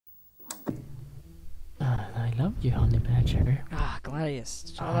I love you, honey badger. Ah,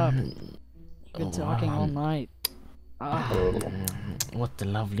 Gladius, shut up. You've been talking all night. What a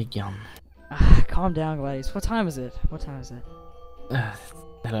lovely gun. Calm down, Gladius. What time is it? What time is it?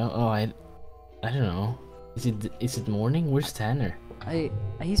 Hello? Oh, I don't know. Is it morning? Where's Tanner?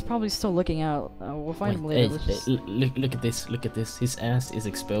 He's probably still looking out. We'll find him later. Hey, look at this. Look at this. His ass is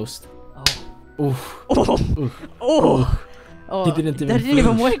exposed. Oh. Oof. Oh. Oof. Oh. Oh. He didn't even didn't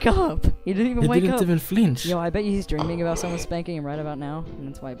even wake up. He didn't even wake up. He didn't even flinch. Yo, I bet he's dreaming about someone spanking him right about now, and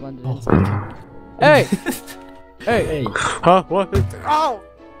that's why he blended in. Oh. Hey! Hey! Hey! Huh? What? Ow!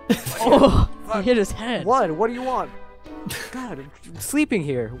 Oh! He hit his head. What? What do you want? God, I'm sleeping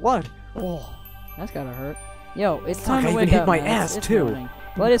here. What? Oh, that's gotta hurt. Yo, it's time to I wake even hit up, my man. ass it's too. Morning.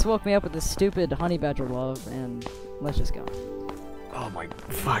 Gladius woke me up with this stupid honey badger love, and let's just go. Oh my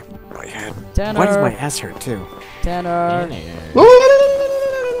fuck, my head. Tanner. Why does my ass hurt too? Tanner.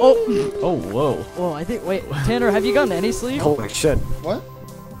 Oh! Oh, whoa. Whoa, I think. Wait, Tanner, have you gotten to any sleep? Holy shit. What?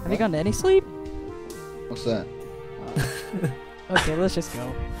 Have you gotten to any sleep? What's that? Okay, let's just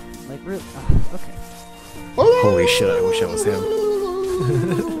go. Like, really? Okay. Holy shit, I wish I was him.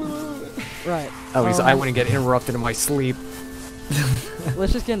 Right. At least I wouldn't get interrupted in my sleep.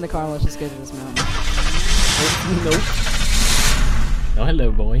 Let's just get in the car and let's just go to this mountain. Nope. Oh,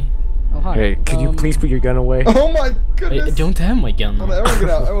 hello, boy. Oh, hi. Hey, could you please put your gun away? Oh my goodness! I don't have my gun. Hold on, everyone get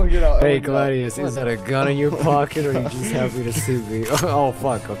out, everyone get out. Hey, everyone get out. Gladius, is that a gun in your pocket or are you just happy to see me? Oh,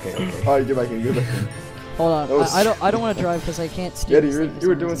 fuck, okay, okay. Alright, get back in, get back in. Hold on, I don't want to drive because I can't steer. Eddie, you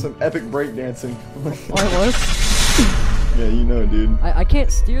were doing some epic breakdancing. Oh, I was? Yeah, you know, dude. I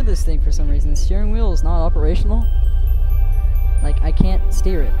can't steer this thing for some reason. The steering wheel is not operational. Like, I can't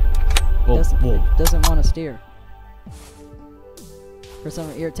steer it. It doesn't want to steer. For some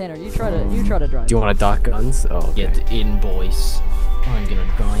reason, Tanner, you try to drive. Do you want to dock guns? Oh, okay. Get in, boys. I'm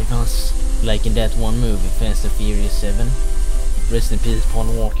gonna drive us. Like in that one movie, Fast and Furious 7. Rest in peace, Paul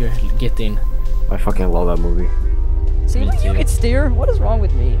Walker. Get in. I fucking love that movie. See, you can steer. What is wrong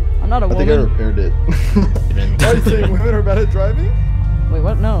with me? I'm not a woman. I think I repaired it. Why are you saying women are bad at driving? Wait,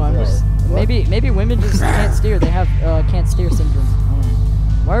 what? No, I'm just... Maybe women just can't steer. They have can't steer syndrome.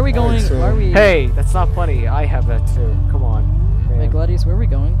 Why are we going... Right, so why are we... Hey, that's not funny. I have that too. Come on. Hey, Gladius, where are we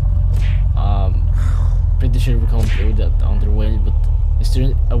going? Pretty sure we can't go that other way, but is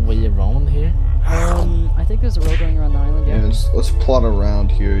there a way around here? I think there's a road going around the island, yeah. Yeah, let's plot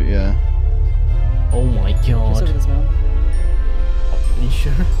around here, yeah. Oh my Just god. over this mountain. Are you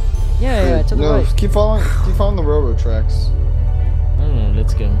sure? Yeah, to the no, right. keep following the railroad tracks. I don't know,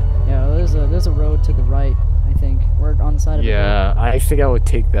 let's go. Yeah, there's a road to the right, I think. We're on the side of Yeah, I think I would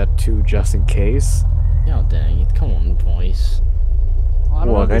take that too, just in case. God dang it, come on, boys.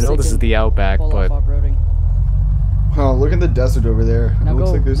 Look, I know this is the outback, but... off-roading. Oh, look at the desert over there. Now It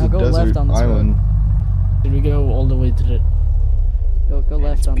looks like there's a go desert left on this island. Should we go all the way to the... Go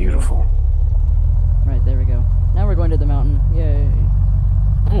left on Beautiful. the road. Right, there we go. Now we're going to the mountain. Yay.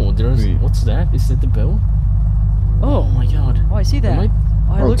 Oh, there's... What's that? Is that the boat? Oh my god. Oh, I see that.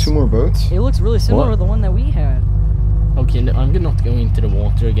 Oh, looks, 2 more boats? It looks really similar to the one that we had. Okay, no, I'm not going into the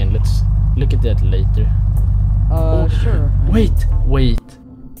water again. Let's look at that later. Sure. Wait.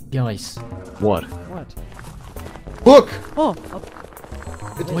 Guys. What? What? Look! Oh!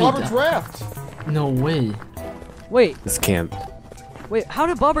 It's Wait, Robert's raft! No way. Wait. This can't... Wait, how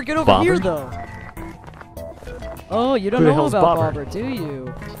did Bobber get over Bobber? here, though? Oh, you don't Who the know hell's about Bobber? Bobber, do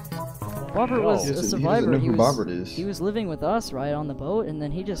you? Bobber No. was He a doesn't survivor. know who Bobber is. He was living with us, right, on the boat, and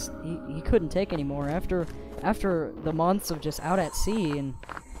then he couldn't take anymore after the months of just out at sea, and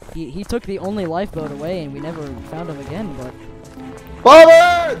he took the only lifeboat away, and we never found him again. But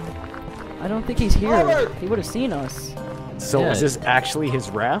Bobber! I don't think he's here. Bobber! He would have seen us. So Yeah. is this actually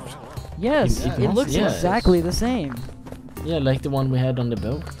his raft? Yes, It it must- looks yes. exactly the same. Yeah, like the one we had on the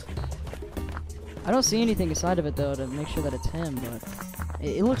boat. I don't see anything inside of it though to make sure that it's him, but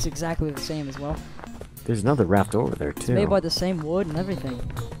it looks exactly the same as well. There's another raft over there too. Made by the same wood and everything.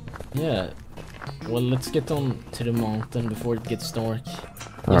 Yeah. Well, let's get on to the mountain before it gets dark.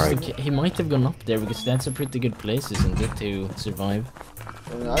 Alright. He might have gone up there because that's a pretty good place, isn't it, to survive?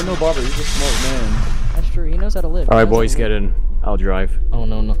 I know Bobber, he's a smart man. That's true. He knows how to live. Alright, boys, get in. I'll drive. Oh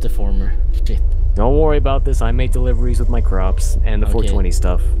no, not the former. Shit. Don't worry about this. I made deliveries with my crops and the Okay. 420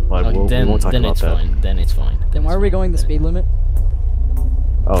 stuff, but Okay, we won't talk then about it's that. fine. Then it's fine. Then why are we going the speed limit?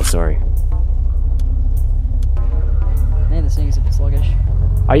 Oh, sorry. Man, this thing is a bit sluggish.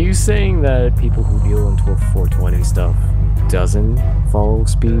 Are you saying that people who deal in 420 stuff doesn't follow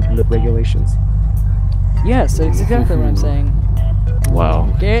speed regulations? Yes, that's exactly what I'm saying.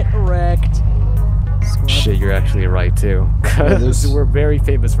 Wow. Get wrecked. Scrub. Shit, you're actually right too. Because there's- we're very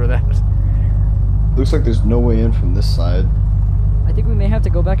famous for that. Looks like there's no way in from this side. I think we may have to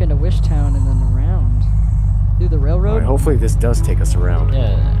go back into Wishtown and then around. Through the railroad? Alright, hopefully this does take us around.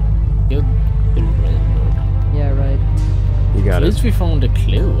 Yeah, go to the railroad. Yeah, right. You got At it. least we found a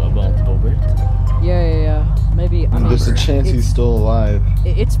clue about Bobert. Yeah. Maybe, I mean... There's a chance he's still alive.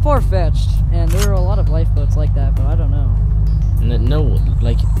 It's far-fetched, and there are a lot of lifeboats like that, but I don't know. No,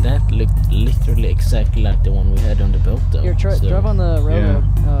 like that looked literally exactly like the one we had on the boat though. Here, so- drive on the railroad,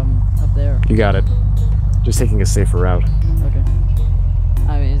 up there. You got it. Just taking a safer route. Okay.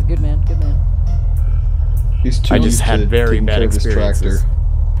 I mean, he's a good man, good man. He's too I just used had to very taking bad care of his experiences.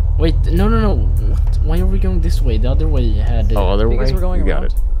 tractor. Wait, no. What? Why are we going this way? The other way had. Oh, other Because way? we're going You got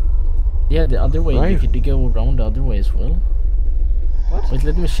around. it. Yeah, the other way. Right. You could go around the other way as well. What? Wait,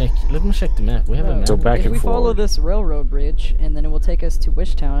 let me check. Let me check the map. We have a map. So back if and we follow forward. this railroad bridge, and then it will take us to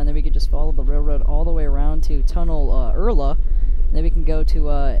Wishtown, and then we could just follow the railroad all the way around to Tunnel Urla, and then we can go to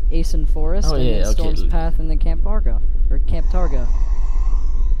Asen Forest, Oh, and yeah, then okay. Storm's Path, and then Camp Targa. Or Camp Targa.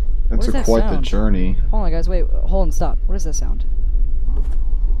 That's does that quite the sound? journey. Hold on, guys, wait, hold on, stop. What does that sound?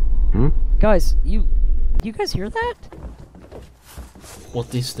 Hmm? Guys, you guys hear that?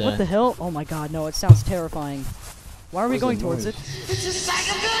 What is that? What the hell? Oh my god, no, it sounds terrifying. Why are we What going is that towards noise?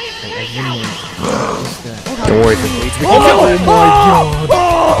 it? Don't worry, please. We Oh, can my god!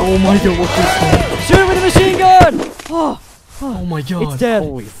 Oh my god! What is that? Shoot it with a machine gun! Oh, Oh my god! it's dead.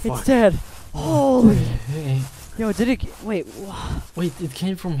 Holy fuck. It's dead. Holy. Hey, Yo, did it? Wait. wait, it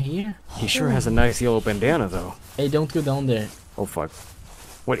came from here. He sure has a nice yellow bandana, though. Hey, don't go down there. Oh, fuck.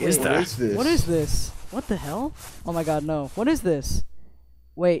 What is Wait, that? What is this? What is this? What the hell? Oh my god, no. What is this?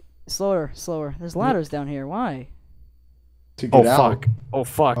 Wait, slower. There's ladders down here. Why? To get Oh, out. fuck. Oh,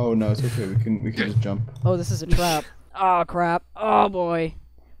 fuck. Oh no, it's okay. We can just jump. Oh, this is a trap. Oh crap. Oh boy.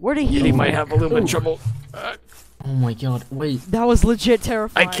 Where did he? He might have a little bit Ooh. of trouble. Oh my god! Wait. That was legit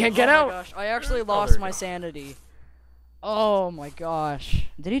terrifying. I can't get oh out. My gosh, I actually there lost we my go. sanity. Oh my gosh.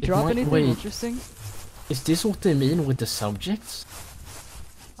 Did he drop might- anything wait. interesting? Is this what they mean with the subjects?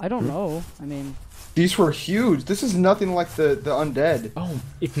 I don't know. I mean, These were huge. This is nothing like the undead. Oh,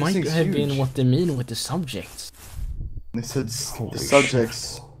 it might thing's have been huge. what they mean with the subjects. They said Holy the shit.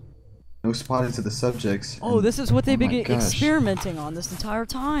 subjects. No spotting to the subjects. oh, and- this is what they've oh my been gosh. experimenting on this entire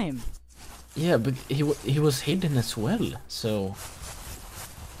time. Yeah, but he was hidden as well. So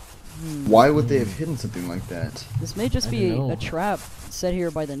Why would they have hidden something like that? This may just I be don't know. a trap set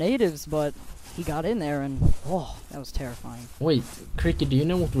here by the natives, but he got in there and oh, that was terrifying. wait, Cricket, do you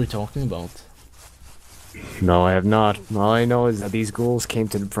know what we're talking about? No, I have not. All I know is that these ghouls came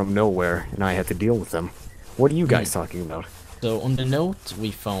from nowhere, and I had to deal with them. What are you guys talking about? So on the note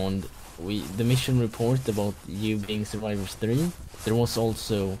we found, the mission report about you being Survivors 3. There was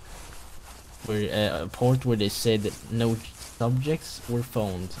also a part where they said that no subjects were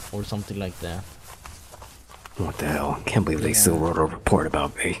found or something like that. What the hell? Can't believe they still wrote a report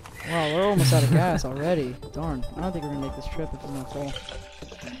about me. Wow, we're almost out of gas already. Darn, I don't think we're gonna make this trip if it's not full.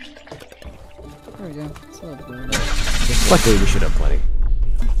 There we go. It's a little bit better. Luckily, we should have plenty.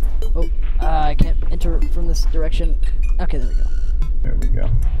 Oh, I can't enter from this direction. Okay, there we go. There we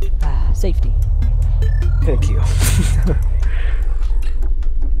go. Safety. Thank you.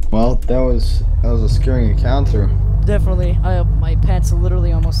 Well, that was a scary encounter. Definitely. My pants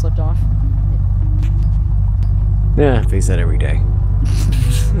literally almost slipped off. Yeah, face that every day.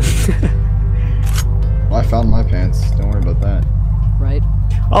 Well, I found my pants. Don't worry about that. Right.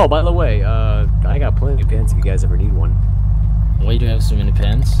 Oh, by the way, I got plenty of pants if you guys ever need one. Why do you have so many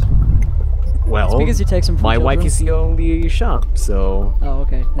pants? Well, It's because you take some from my wife children. used to own the shop, so... Oh,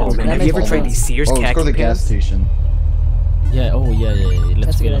 okay. Oh That's- man, that have you makes ever more tried sense. these Sears Oh, let's khaki go to the gas pants? station. Yeah, oh yeah. Let's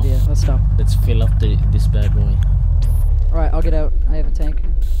That's a good fill up. idea. Let's stop. Let's fill up this bad boy. Alright, I'll get out. I have a tank.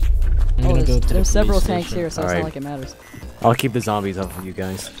 I'm Oh, gonna go there's, to the there's several police tanks station. here, so it's not Alright. like it matters. I'll keep the zombies up for you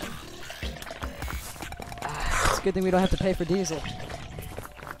guys. It's a good thing we don't have to pay for diesel.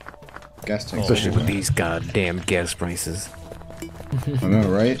 Gas tank. Especially with these goddamn gas prices. I know,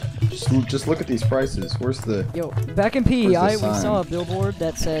 right? Just look at these prices. Where's the? Yo, back in PEI, Where's we the saw a sign? billboard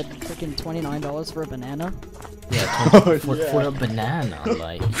that said freaking $29 for a banana. Yeah, Oh, for a banana,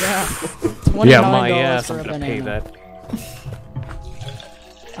 like. Yeah, $29 Yeah, my ass, for I'm a gonna banana. pay that.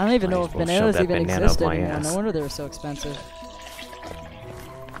 I don't even know Might if as well bananas shove that even banana exist up my anymore. ass. No wonder they were so expensive.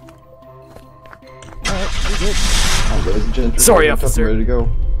 Alright, we're good. Oh, ladies and gentlemen, Sorry, we're up and officer. ready to go.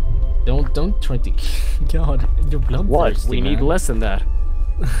 Don't try to. God, you're bloodthirsty. What? We need man. less than that.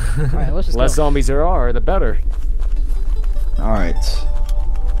 Alright, let's just Less go. zombies there are, the better. All right.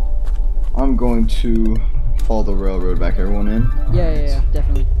 I'm going to follow the railroad back. Everyone in? Yeah,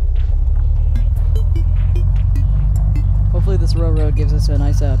 definitely. Hopefully this railroad gives us a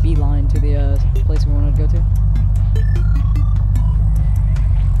nice beeline to the place we wanted to go to.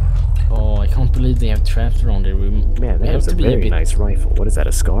 Oh, I can't believe they have traps around there. Man, we that have is to a be very bit. nice rifle. What is that,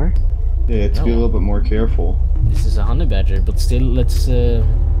 a scar? Yeah, to be a No. little bit more careful. This is a honey badger, but still, let's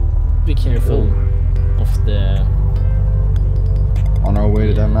be careful of the. On our way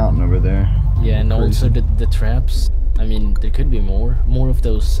to that mountain over there. Yeah, and Crazy. also the traps. I mean, there could be more of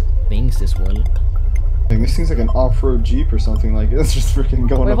those things as well. Like, this thing's like an off-road Jeep or something like it. It's just freaking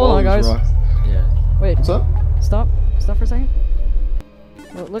going Wait, up hold all on, these guys. rocks. Yeah. Wait, What's up? stop for a second.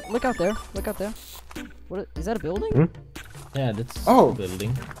 Look out there. Look out there. What is that? A building? Hmm? Yeah, that's Oh. a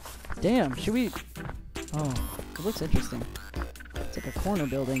building. Damn. Should we? Oh, it looks interesting. It's like a corner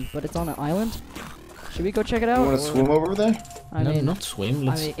building, but it's on an island. Should we go check it out? You want to or- swim over there? I No, mean, not swim.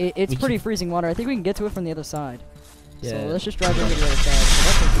 Let's. it's we pretty can- freezing water. I think we can get to it from the other side. So Yeah. let's just drive over to the other side. So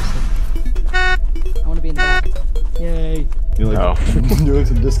that's interesting. I want to be in the back. Yay. You're like doing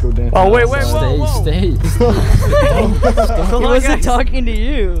some disco dance. Oh, wait, wait, outside. whoa. Stay. He wasn't talking to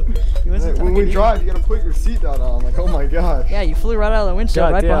you. He wasn't When talking we to you. drive, you gotta put your seatbelt on. Like, oh my gosh. Yeah, you flew right out of the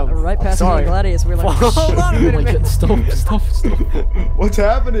windshield, right, Goddamn. right past me Sorry. and Gladius. We were like, Hold on a Oh minute, my man. god! Stop! What's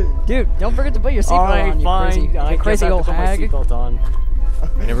happening? dude, don't forget to put your seatbelt Alright, on, you fine. crazy, I you guess crazy I have old to put my hag. seatbelt on.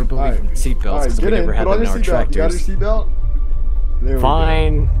 I never believed in seatbelts Alright, because we get in. never had Put them on in your our seatbelt. You got your tractors. seatbelt? There we go.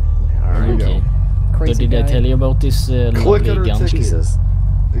 Fine. There we Okay. go. Crazy So did I guy. tell you about this Click lovely it or gun? ticket. Jesus.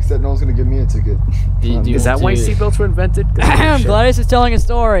 Except no one's gonna give me a ticket. Do you Is that want why to- seatbelts were invented? 'Cause of your shit? Gladius is telling a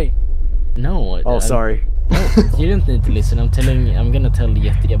story. No. Oh, sorry. No, you didn't need to listen. I'm gonna tell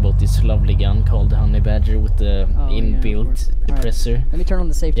Yeti about this lovely gun called the Honey Badger with the Oh, yeah, of inbuilt course. Alright. depressor. Let me turn on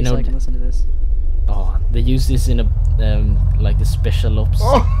the safety You know, so I can listen to this. Oh, they use this in a like the special ops.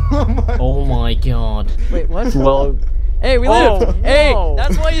 Oh my. Oh my god. Wait, what? Well, Hey, we Oh, lived. Hey, no.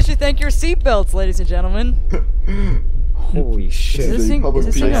 that's why you should thank your seatbelts, ladies and gentlemen. holy shit. Is this thing- public is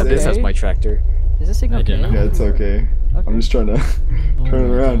this I thing have this as okay? my tractor. Is this thing I okay? don't know. Yeah, it's okay. Okay. I'm just trying to turn my it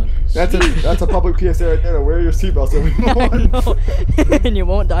around. God. That's a public PSA right there. Wear your seatbelts, I everyone. know. And you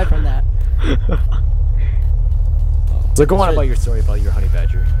won't die from that. So go on That's about right. your story about your honey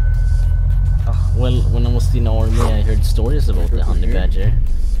badger. Well, when I was in the army, I heard stories about the Honey Badger.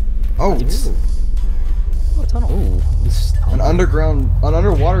 Oh, It's- Oh, a tunnel. Oh, this an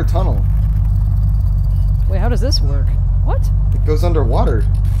underwater tunnel. Wait, how does this work? What? It goes underwater,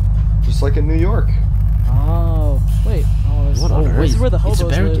 just like in New York. Oh, wait. Oh, this, What on this is earth? where the It's hobos a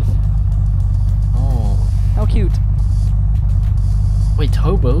barricade. live. Oh, How cute. wait,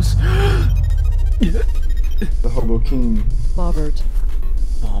 hobos? The Hobo King. Bobbert.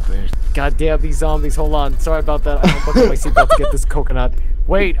 Bobbert. God damn these zombies, hold on. Sorry about that. I don't buckle my seatbelt to get this coconut.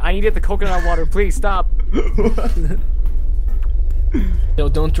 Wait, I needed the coconut water, please stop. No,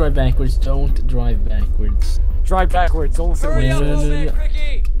 don't drive backwards. Don't drive backwards. Drive backwards, don't listen to Hurry me. up, no, old no, man, no.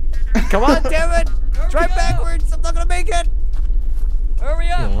 Cricky! Come on, damn it! Drive up. backwards, I'm not gonna make it! Hurry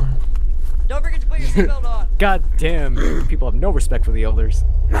up! No. Don't forget to put your seatbelt on. God damn, you people have no respect for the elders.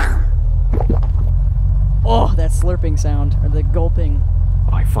 Oh, that slurping sound, or the gulping.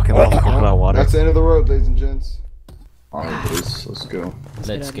 Oh, I fucking love coconut water. That's the end of the road, ladies and gents. Alright, boys, let's go.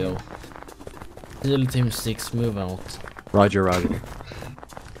 Let's good go. SEAL Team 6, move out. Roger, Roger.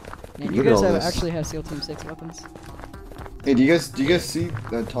 Man, you Look at guys all have, this. actually have SEAL Team 6 weapons. Hey, do you guys see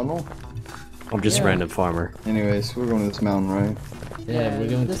that tunnel? I'm just a Yeah. random farmer. Anyways, we're going to this mountain, right? Yeah, we're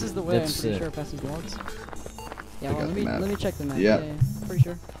going This to, is the way, I'm that's, pretty sure, past these logs. Yeah, I well, got let the map. me check the map. Yeah. Yeah, pretty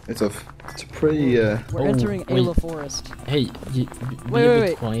sure. It's a pretty We're Oh, entering wait. Ayla Forest. Hey, be Wait, a wait, bit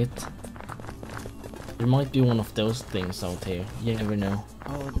wait. quiet. There might be one of those things out here. You never know.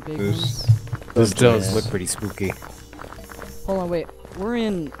 Oh, the big This- ones. Those does Yeah. look pretty spooky. Hold on, wait. We're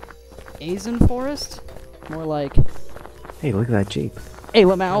in Azen Forest? More like Hey, look at that Jeep.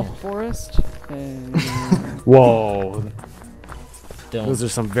 Alamau Yeah. Forest? Whoa, Don't. those are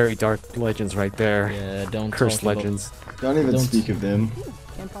some very dark legends right there. Yeah, don't Cursed talk about- legends. Don't even Don't- speak of them.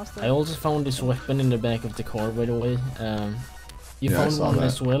 Can't pass I that? also found this weapon in the back of the car, by the way. You Yeah, I found saw one that.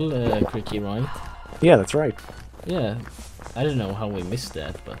 as well, Cricky, right? Yeah, that's right. Yeah. I don't know how we missed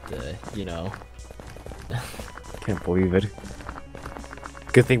that, but you know. Can't believe it.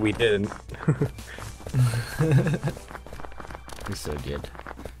 Good thing we didn't. It's so good.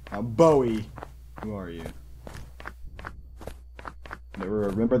 Bowie, who are you?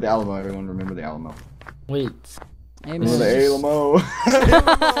 Remember the Alamo, everyone. Remember the Alamo. Wait. Amen. Remember the Alamo.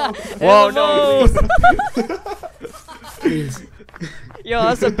 Whoa, no, Please. Yo,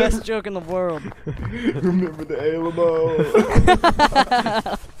 that's the best joke in the world. Remember the Alamo.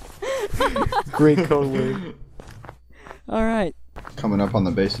 Great code word. Alright. Coming up on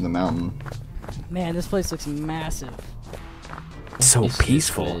the base of the mountain. Man, this place looks massive. So is this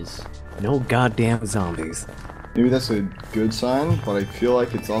peaceful. place? No goddamn zombies. Maybe that's a good sign, but I feel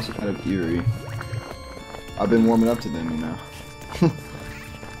like it's also kind of eerie. I've been warming up to them, you know.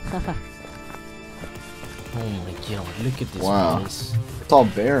 Oh my god, look at this Wow. place. It's all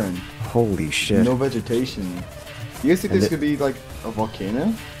barren. Holy shit. No vegetation. You guys think And this it- could be like a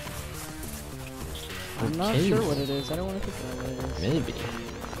volcano? I'm not Okay. sure what it is. I don't want to think about what it is. Maybe.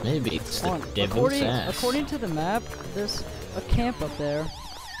 Maybe it's the Hold on. devil's ass. According to the map, there's a camp up there.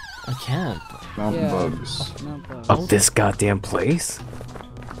 A camp. Mountain Yeah. bugs. Not bugs. Up this goddamn place?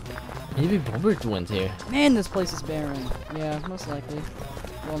 Maybe Bobbert went here. Man, this place is barren. Yeah, most likely.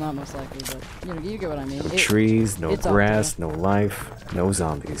 Well, not most likely, but you get what I mean. No trees, no it's up grass, no life, no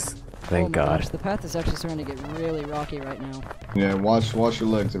zombies. Thank oh my God. Gosh, the path is actually starting to get really rocky right now. Yeah, watch your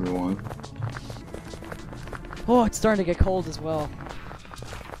legs, everyone. Oh, it's starting to get cold as well.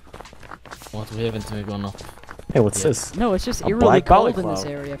 What, we haven't gone up. Hey, what's Yeah. this? No, it's just A eerily black cold in balaclava. this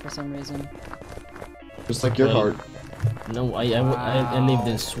area for some reason. Just like your Well, heart. No, I lived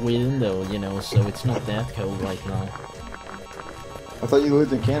in Sweden though, you know, so it's not that cold right now. I thought you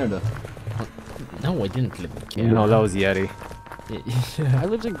lived in Canada. No, I didn't live in Canada. No, that was Yeti. I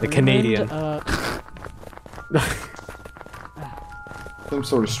lived in The Greenland, Canadian. Some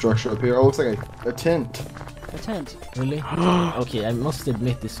sort of structure up here. Oh, it looks like a tent. a tent. Really? Okay, I must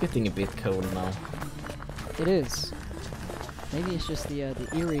admit it's getting a bit cold now. It is. Maybe it's just the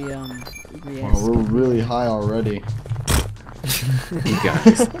eerie Wow, we're really high already. You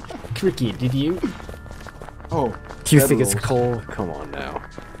guys. Tricky, did you? Oh. Do you think it's bedrolls. cold? Come on now.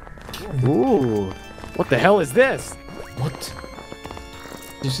 Ooh. What the hell is this? What?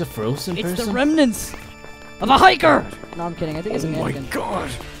 There's a frozen It's person? the remnants of a hiker! No, I'm kidding. I think it's a Oh my mannequin. God.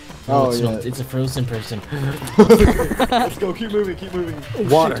 No, Oh, it's yeah. not. It's a frozen person. Let's go. Keep moving. Keep moving.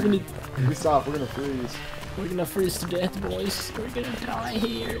 Water. Shit, We stop. We're gonna freeze. we're gonna freeze to death, boys. We're gonna die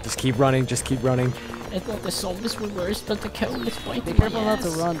here. Just keep running, just keep running. I thought the zombies were worse, but the cold is biting Be my careful not to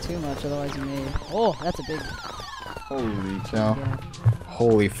ass. run too much, otherwise you may. Oh, that's a big. Holy cow. Yeah,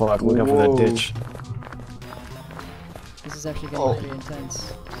 Holy fuck, look out for that Whoa. ditch. this is actually getting Oh. pretty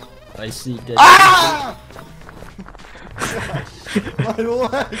intense. I see that. Ah! My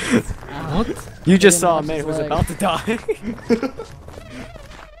legs. What? You just Didn't saw a watch man his who was leg. about to die.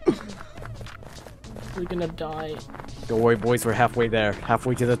 We're gonna die. Don't worry, boys, we're halfway there.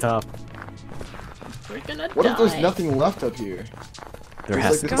 Halfway to the top. We're gonna What die. if there's nothing left up here? There It's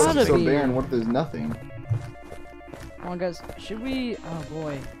has like to this be. place gotta is so be. barren. What if there's nothing? Come on, guys. Should we? Oh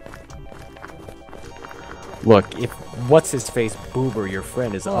boy. Look, if what's his face Boober, your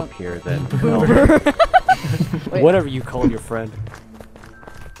friend, is Hold up on. here, then Wait. whatever you call your friend.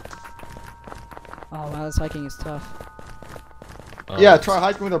 Oh wow, this hiking is tough. Oh, Yeah, try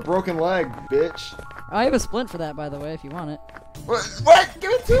hiking with a broken leg, bitch. I have a splint for that, by the way, if you want it. What?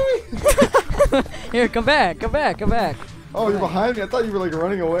 Give it to me! Here, come back, come back, come back. Oh, you're behind me. I thought you were like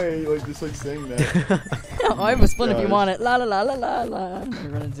running away, like just like saying that. Oh, I have a splint if you Gosh. want it. La la la la la la.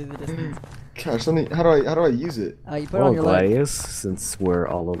 You're running through the distance. Gosh, let me. How do I use it? You put it Well, on your leg. Gladius, since we're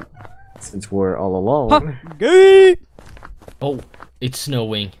all alone. Huh. Gay! Oh, it's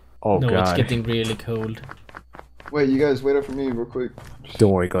snowing. Oh no, God! it's getting really cold. Wait, you guys wait up for me real quick.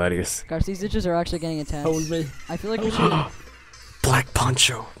 Don't worry, Gladius. Gosh, these ditches are actually getting intense. Hold me. I feel like we should. Black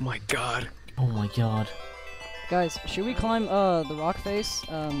Poncho. My God. Oh my god. Guys, should we climb the rock face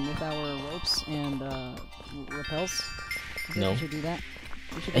with our ropes and rappels? I think No. We should do that.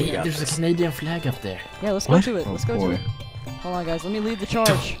 We should do Hey, that. there's a Canadian flag up there. Yeah, let's go What? to it. Oh, Let's go boy. to it. Hold on, guys. Let me lead the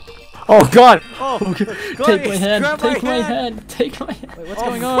charge. Oh God! Oh, Take my Gladius, hand. grab Take my hand. hand. Take my hand. Wait, what's Oh,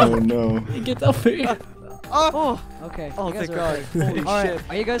 going Oh on? no. Get up here. Oh, okay. Oh, you guys thank are God. okay. Holy All right, shit.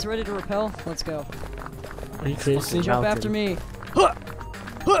 are you guys ready to rappel? Let's go. Are you crazy? Jump mountain. after me. What?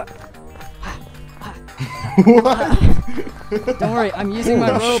 Don't worry, I'm using my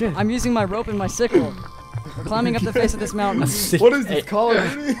Holy rope. shit. I'm using my rope and my sickle. We're climbing up the face of this mountain. What is this, Call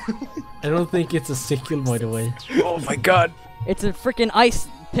of Duty? I don't think it's a sickle, by the way. Oh my God! It's a freaking ice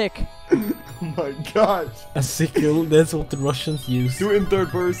pick. Oh my gosh. A sickle, that's what the Russians use. Do it in third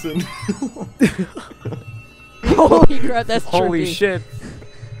person. Holy crap, that's Holy trippy. shit!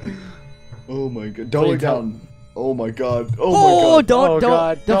 Oh my god. Don't Wait, look how- down. Oh my god. Oh, Oh my god. don't Oh,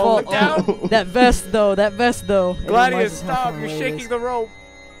 God, default. don't look Oh, that vest though. That vest though. It Gladius, reminds us how stop! far You're away it shaking is. the rope.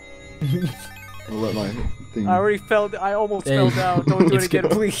 I'll let my thing. I already fell. I almost Hey. fell down. Don't do it It's again,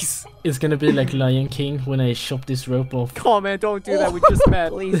 gonna- please. It's gonna be like Lion King when I chop this rope off. Come on, man! Don't do that. We just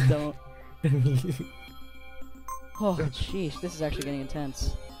met. Please don't. Oh, sheesh, this is actually getting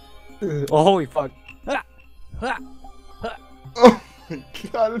intense. Oh, holy fuck! Oh my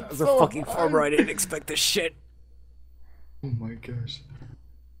god. As a fucking farmer, I didn't expect this shit. Oh my gosh.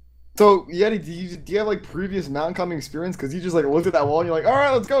 So, Yeti, do you have like previous mountain climbing experience? Because you just like looked at that wall and you're like, all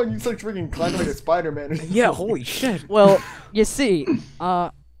right, let's go, and you just like freaking climbed like a Spider-Man. Yeah, holy shit. Well, you see,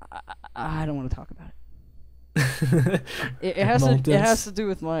 I don't want to talk about it. It has to do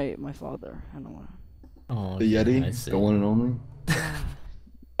with my father. I don't want to. Oh, The okay, I Yeti, see. the one and only.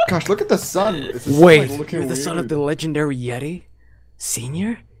 Gosh, look at the sun. It's the sun, Wait, like, looking you're the son of weird. the legendary Yeti?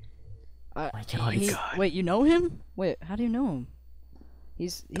 Senior? My God. Wait, you know him? Wait, how do you know him?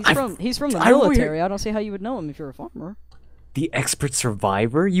 He's from the I always- military. I don't see how you would know him if you're a farmer. The expert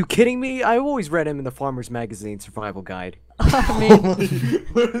survivor? You kidding me? I always read him in the Farmer's Magazine survival guide. I mean,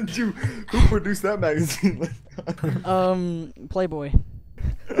 Who produced that magazine? Playboy.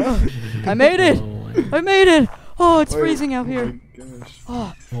 I made it! I made it! Oh, it's Wait, freezing out oh here. my gosh.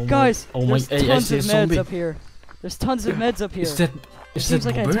 Oh, Oh my- guys, oh my- there's hey, I tons see a of meds zombie. up here. There's tons of meds up here. Is that It seems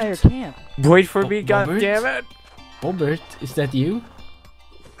like an Robert? entire camp. Wait for me, Robert? goddammit! Robert, is that you?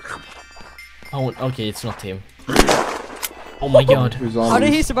 Oh, okay, it's not him. Oh my God. Who's How did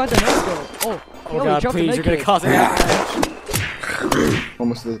he zombies? survive the no-scope? Oh, Oh god, please, you're gonna cause an avalanche.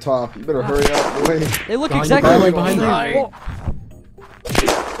 Almost to the top. You better hurry up. Wait. They look Behind you, exactly like behind you, me. behind Oh.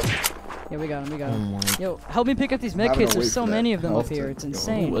 Yeah, we got him, we got Oh him. my. Yo, help me pick up these med Having kits. to wait There's so for that many of them up health here. to It's go.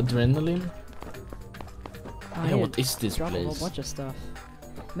 insane. Oh, adrenaline. Oh, Yeah, what is this drop a whole place? bunch of stuff.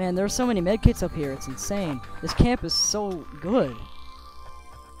 Man, there's so many med kits up here. It's insane. This camp is so good.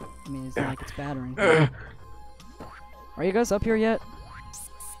 I mean, it's not like it's battering. Are you guys up here yet?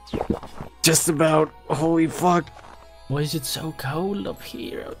 Just about. Holy fuck. Why is it so cold up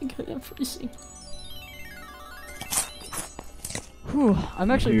here? Oh my God, I'm freezing. Whew,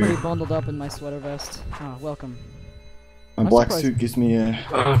 I'm actually Here. pretty bundled up in my sweater vest. Ah, welcome. My I'm black surprised- suit gives me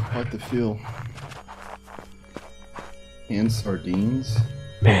quite the feel. And sardines.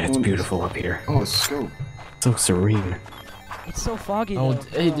 Man, it's beautiful up here. Oh, a scope. So serene. It's so foggy Oh, though.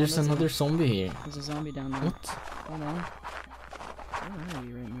 hey, there's a- another zombie here. There's a zombie down there. What? Hold on. Where are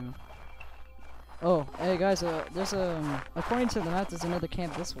you right now? Oh, hey guys, there's according to the map, there's another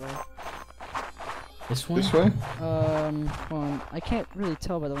camp this way. This one? This way? Hold on. I can't really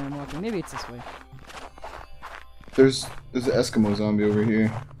tell by the way I'm walking. Maybe it's this way. There's an Eskimo zombie over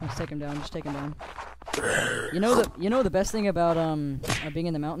here. Just take him down. Just take him down. You know the best thing about being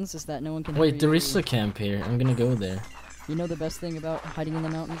in the mountains is that no one can. Wait, hear there you. is a camp here. I'm gonna go there. You know the best thing about hiding in the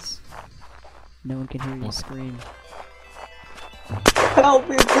mountains? No one can hear you What? scream. Help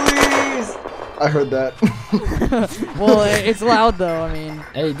me, please! I heard that. Well, it's loud though. I mean.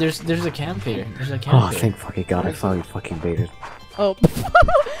 Hey, there's a camp here. There's a camp Oh, here. thank fucking god, I finally fucking made it. Oh.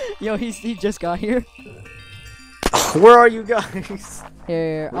 Yo, he just got here. Where are you guys?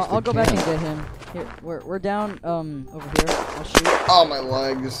 Here, Where's I'll the go back and camp? get him. Here, we're down over here. I'll shoot. Oh, my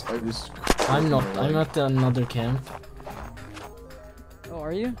legs. I just. I'm at another camp. Oh,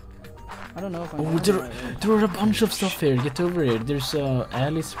 are you? I don't know if I'm. Oh, there are a bunch of stuff here. Get over here. There's a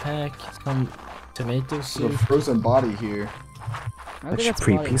Alice pack, some tomato There's a soup. frozen body here. I don't think That's that's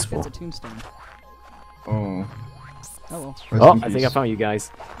pretty body, I think peaceful. That's a tombstone. Oh. Oh well. Rest Oh, in I think I peace. found you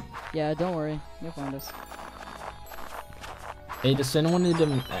guys. Yeah, don't worry. You'll find us. Hey, does anyone need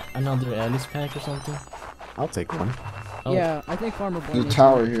another Alice pack or something? I'll take one. Oh. Yeah, I think Farmer Boy. There's a needs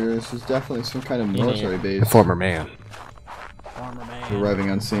tower one. here. This is definitely some kind of Yeah. military A base. former man. Farmer We're Man. arriving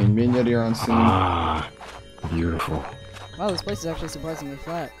on scene. Me and Yeti are on scene. Ah, beautiful. Wow, this place is actually surprisingly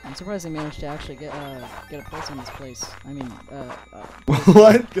flat. I'm surprised they managed to actually get a place on this place. I mean,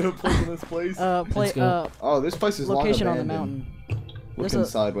 What? Get a place in this place? Let's go. Oh, this place is location long on the abandoned. mountain. Look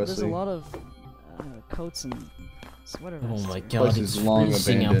inside, There's Wesley. a lot of coats and sweater Oh vests my here. God, Place it's is long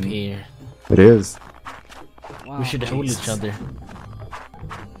freezing up abandoned. here. It is. Wow. We should hold Jesus. each other.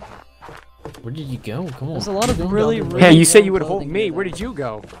 Where did you go? Come on. There's a lot of You're going really, the other really- way. Hey, you said warm you would hold clothing me. here, Where though. did you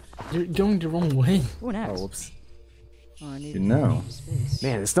go? You're going the wrong way. Ooh, an axe. Oh, whoops. Oh, I need You know. space.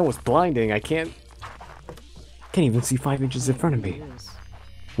 Man, the snow was blinding. I can't even see 5 inches in front of me. It is.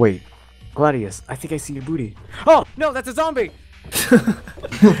 Wait, Gladius, I think I see your booty. Oh, no, that's a zombie!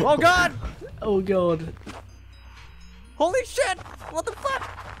 Oh god! Oh God. Holy shit! What the fuck?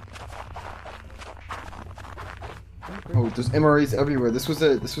 Oh, there's MREs everywhere. This was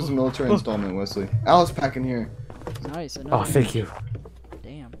a military installment, Wesley. Alice pack in here. Nice. I know. Oh, thank you.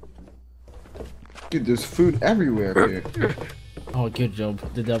 Damn. Dude, there's food everywhere here. Oh, good job.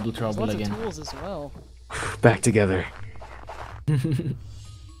 The double There's trouble lots again. of tools as well. Back together.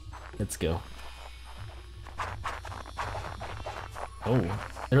 Let's go. Oh,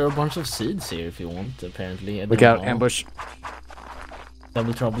 there are a bunch of seeds here if you want, apparently. I Look don't out, know. ambush.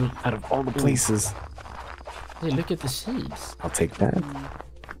 Double trouble. Out of all the places. Hey, look at the seeds. I'll take that.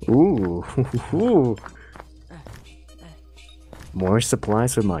 Ooh. Ooh. More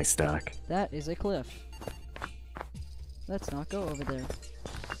supplies with my stock. That is a cliff. Let's not go over there.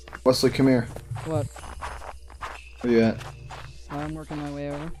 Wesley, come here. What? Where you at? I'm working my way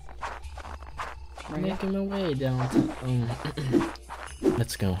over. I'm Right here. making my way down to,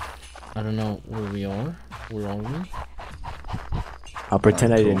 let's go. I don't know where we are. Where are we? I'll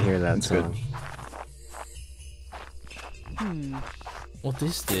pretend I cool. didn't hear that That's good. song. What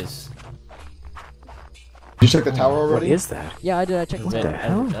is this? Did you check the tower What already? is that? Yeah, I did. I checked What the the tower.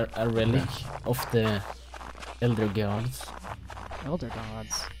 hell? A relic of the Elder Gods. Elder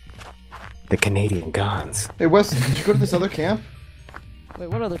gods. The Canadian gods. Hey, Wes, did you go to this other camp? Wait,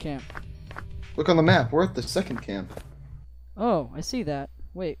 what other camp? Look on the map. We're at the second camp. Oh, I see that.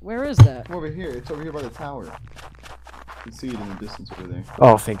 Wait, where is that? Over here. It's over here by the tower. You can see it in the distance over there.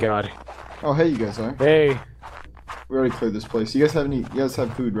 Oh, thank God. Oh, hey, you guys are. Hey. We already cleared this place. You guys have any? You guys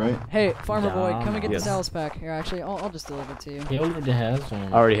have food, right? Hey, farmer boy, Yeah, come and get yes. the Sal's pack. Here, actually, I'll just deliver it to you. He already has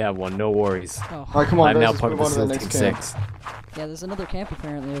one. I already have one. No worries. Oh, All right, come on, I'm guys. now Let's part of move the on to the SEAL next Team camp. 6. yeah, there's another camp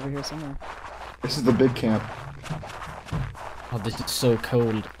apparently over here somewhere. This is the big camp. Oh, this is so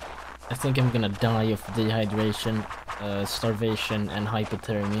cold. I think I'm gonna die of dehydration, starvation, and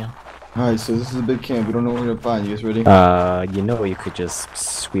hypothermia. Alright, so this is a big camp. We don't know what we're gonna find. You guys ready? You know you could just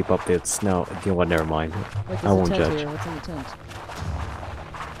sweep up the snow. You know what? Never mind. Wait, I there's a won't tent judge. here. What's in the tent?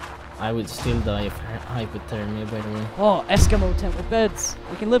 I would still die of hypothermia, by the way. Oh, Eskimo tent with beds.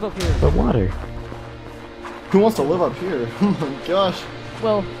 We can live up here. But water. Who wants to live up here? Oh my gosh.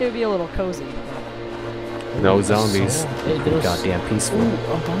 Well, it would be a little cozy. No Ooh, zombies. so- Hey, there's Goddamn peaceful.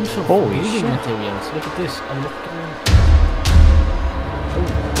 a bunch of Holy building shit. materials. Look at this. I'm looking